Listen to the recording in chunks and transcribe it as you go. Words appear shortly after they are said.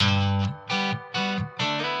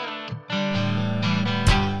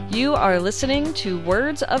You are listening to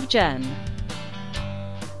Words of Jen,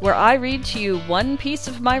 where I read to you one piece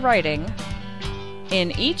of my writing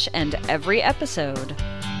in each and every episode.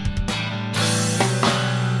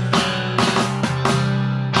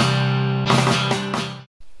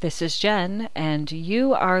 This is Jen, and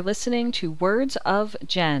you are listening to Words of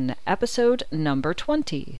Jen, episode number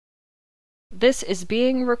 20. This is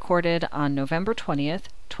being recorded on November 20th,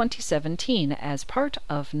 2017, as part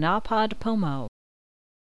of NaPodPoMo.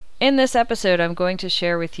 In this episode, I'm going to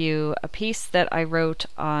share with you a piece that I wrote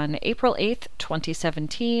on April 8th,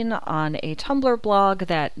 2017, on a Tumblr blog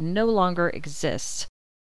that no longer exists.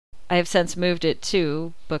 I have since moved it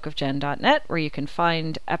to bookofjen.net, where you can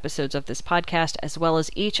find episodes of this podcast as well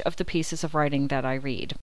as each of the pieces of writing that I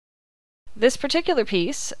read. This particular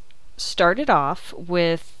piece started off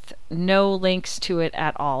with no links to it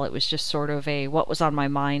at all. It was just sort of a what was on my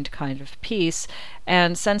mind kind of piece,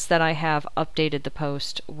 and since then I have updated the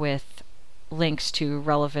post with links to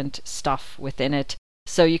relevant stuff within it,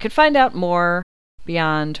 so you can find out more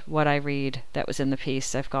beyond what I read that was in the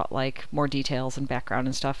piece. I've got more details and background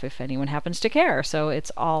and stuff if anyone happens to care, so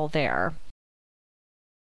it's all there.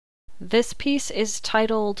 This piece is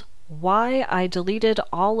titled, Why I Deleted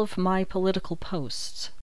All of My Political Posts.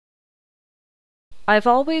 I've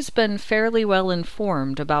always been fairly well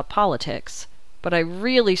informed about politics, but I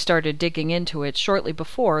really started digging into it shortly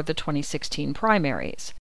before the 2016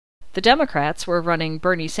 primaries. The Democrats were running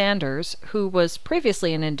Bernie Sanders, who was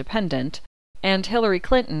previously an independent, and Hillary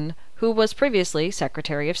Clinton, who was previously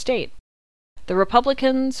Secretary of State. The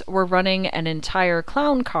Republicans were running an entire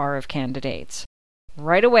clown car of candidates.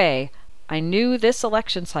 Right away, I knew this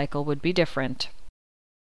election cycle would be different.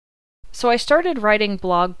 So I started writing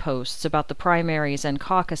blog posts about the primaries and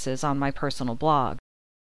caucuses on my personal blog.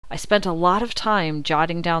 I spent a lot of time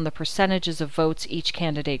jotting down the percentages of votes each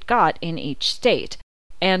candidate got in each state,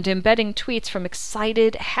 and embedding tweets from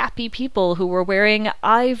excited, happy people who were wearing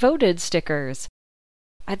 "I voted" stickers.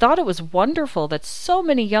 I thought it was wonderful that so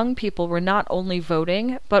many young people were not only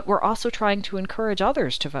voting, but were also trying to encourage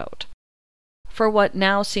others to vote. For what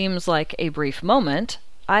now seems like a brief moment,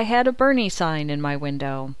 I had a Bernie sign in my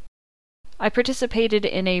window. I participated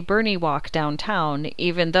in a Bernie walk downtown,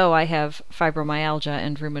 even though I have fibromyalgia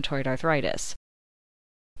and rheumatoid arthritis.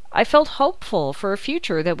 I felt hopeful for a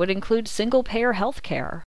future that would include single-payer health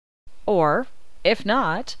care. Or, if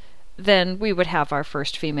not, then we would have our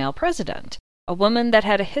first female president, a woman that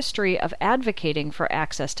had a history of advocating for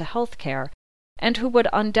access to health care, and who would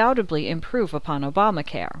undoubtedly improve upon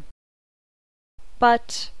Obamacare.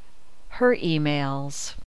 But her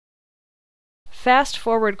emails. Fast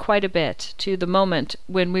forward quite a bit to the moment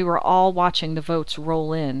when we were all watching the votes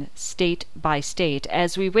roll in, state by state,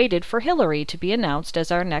 as we waited for Hillary to be announced as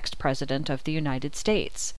our next President of the United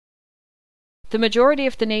States. The majority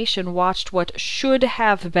of the nation watched what should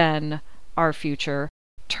have been our future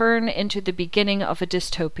turn into the beginning of a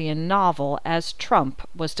dystopian novel as Trump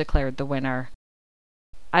was declared the winner.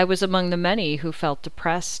 I was among the many who felt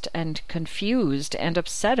depressed and confused and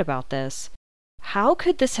upset about this. How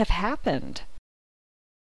could this have happened?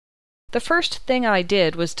 The first thing I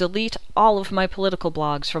did was delete all of my political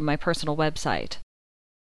blogs from my personal website.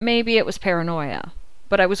 Maybe it was paranoia,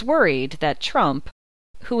 but I was worried that Trump,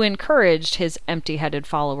 who encouraged his empty-headed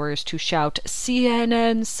followers to shout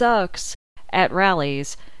 "CNN sucks" at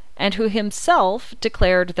rallies, and who himself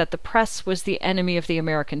declared that the press was the enemy of the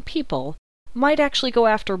American people, might actually go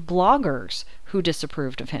after bloggers who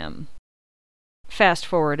disapproved of him. Fast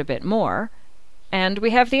forward a bit more, and we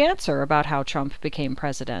have the answer about how Trump became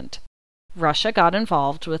president. Russia got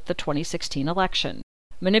involved with the 2016 election,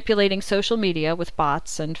 manipulating social media with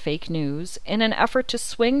bots and fake news in an effort to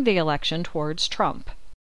swing the election towards Trump.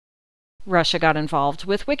 Russia got involved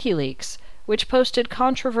with WikiLeaks, which posted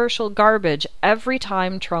controversial garbage every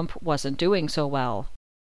time Trump wasn't doing so well.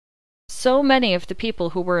 So many of the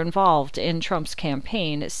people who were involved in Trump's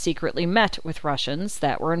campaign secretly met with Russians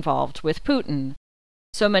that were involved with Putin.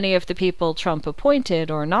 So many of the people Trump appointed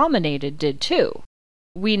or nominated did too.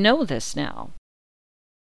 We know this now.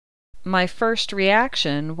 My first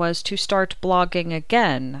reaction was to start blogging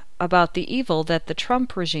again about the evil that the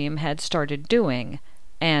Trump regime had started doing,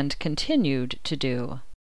 and continued to do.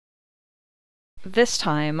 This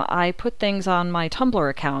time, I put things on my Tumblr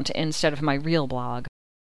account instead of my real blog.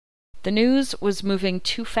 The news was moving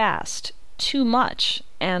too fast, too much,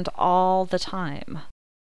 and all the time.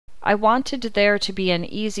 I wanted there to be an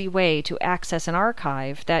easy way to access an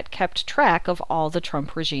archive that kept track of all the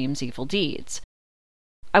Trump regime's evil deeds.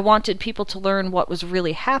 I wanted people to learn what was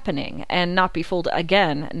really happening and not be fooled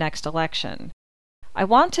again next election. I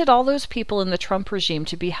wanted all those people in the Trump regime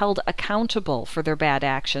to be held accountable for their bad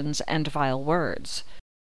actions and vile words.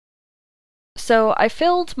 So I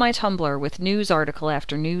filled my Tumblr with news article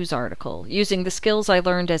after news article, using the skills I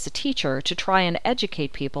learned as a teacher to try and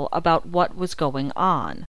educate people about what was going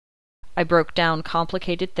on. I broke down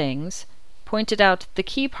complicated things, pointed out the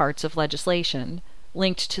key parts of legislation,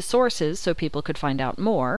 linked to sources so people could find out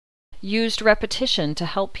more, used repetition to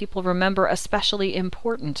help people remember especially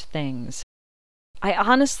important things. I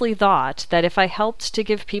honestly thought that if I helped to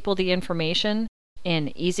give people the information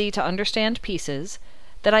in easy-to-understand pieces,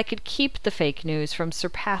 that I could keep the fake news from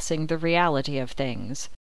surpassing the reality of things.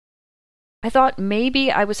 I thought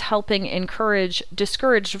maybe I was helping encourage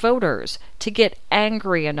discouraged voters to get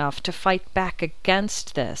angry enough to fight back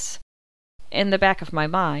against this. In the back of my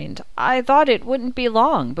mind, I thought it wouldn't be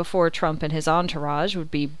long before Trump and his entourage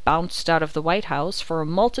would be bounced out of the White House for a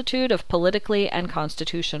multitude of politically and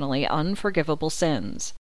constitutionally unforgivable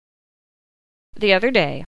sins. The other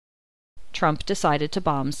day, Trump decided to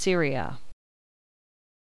bomb Syria.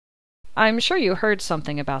 I'm sure you heard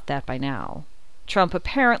something about that by now. Trump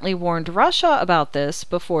apparently warned Russia about this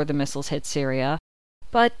before the missiles hit Syria,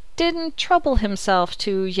 but didn't trouble himself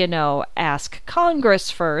to, ask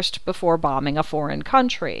Congress first before bombing a foreign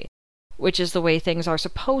country, which is the way things are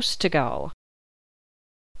supposed to go.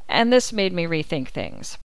 And this made me rethink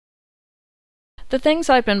things. The things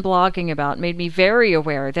I've been blogging about made me very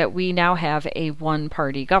aware that we now have a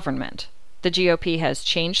one-party government. The GOP has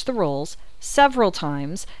changed the rules several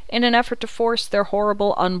times in an effort to force their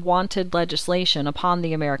horrible, unwanted legislation upon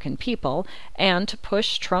the American people and to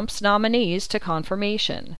push Trump's nominees to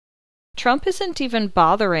confirmation. Trump isn't even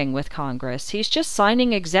bothering with Congress. He's just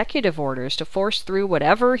signing executive orders to force through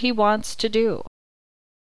whatever he wants to do.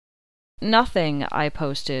 Nothing I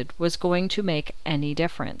posted was going to make any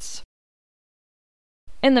difference.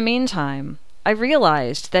 In the meantime, I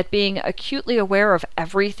realized that being acutely aware of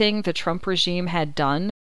everything the Trump regime had done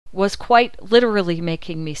was quite literally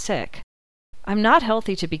making me sick. I'm not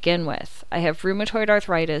healthy to begin with. I have rheumatoid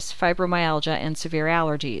arthritis, fibromyalgia, and severe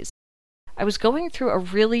allergies. I was going through a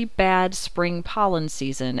really bad spring pollen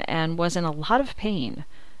season and was in a lot of pain.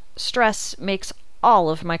 Stress makes all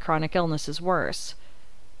of my chronic illnesses worse.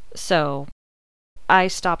 So, I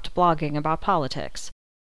stopped blogging about politics.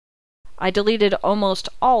 I deleted almost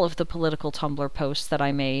all of the political Tumblr posts that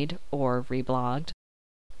I made, or reblogged.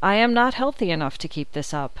 I am not healthy enough to keep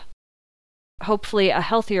this up. Hopefully a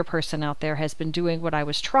healthier person out there has been doing what I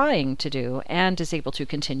was trying to do and is able to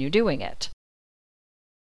continue doing it.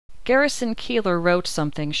 Garrison Keillor wrote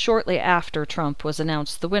something shortly after Trump was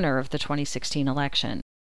announced the winner of the 2016 election.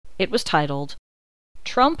 It was titled,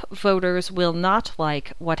 "Trump voters will not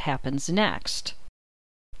like what happens next."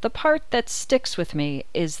 The part that sticks with me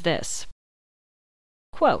is this.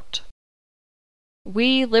 Quote,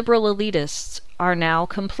 "We liberal elitists are now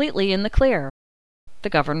completely in the clear. The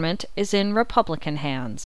government is in Republican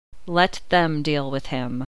hands. Let them deal with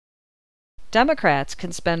him. Democrats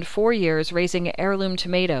can spend 4 years raising heirloom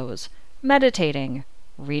tomatoes, meditating,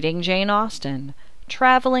 reading Jane Austen,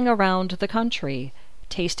 traveling around the country,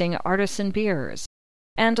 tasting artisan beers,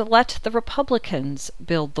 and let the Republicans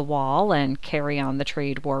build the wall and carry on the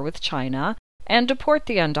trade war with China, and deport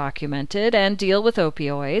the undocumented and deal with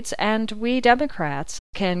opioids, and we Democrats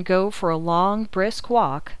can go for a long, brisk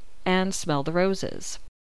walk and smell the roses."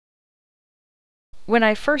 When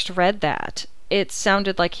I first read that, it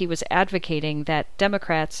sounded like he was advocating that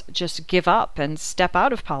Democrats just give up and step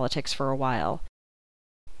out of politics for a while.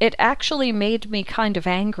 It actually made me kind of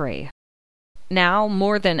angry. Now,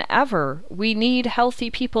 more than ever, we need healthy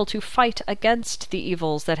people to fight against the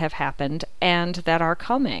evils that have happened and that are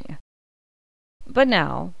coming. But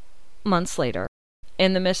now, months later,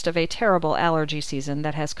 in the midst of a terrible allergy season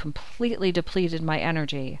that has completely depleted my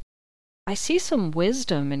energy, I see some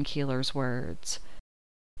wisdom in Keillor's words.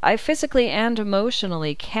 I physically and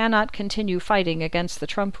emotionally cannot continue fighting against the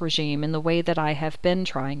Trump regime in the way that I have been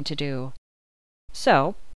trying to do.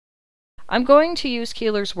 So, I'm going to use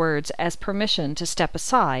Keillor's words as permission to step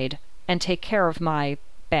aside and take care of my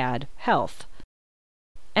bad health.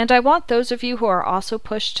 And I want those of you who are also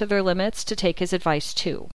pushed to their limits to take his advice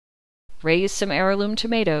too. Raise some heirloom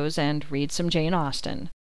tomatoes and read some Jane Austen.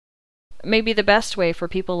 Maybe the best way for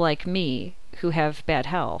people like me, who have bad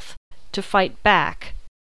health, to fight back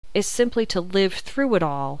is simply to live through it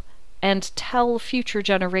all and tell future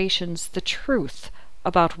generations the truth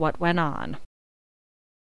about what went on.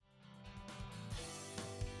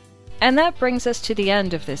 And that brings us to the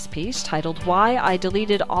end of this piece titled "Why I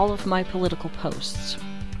Deleted All of My Political Posts."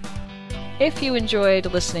 If you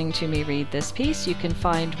enjoyed listening to me read this piece, you can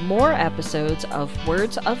find more episodes of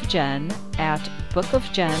Words of Jen at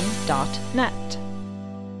bookofjen.net.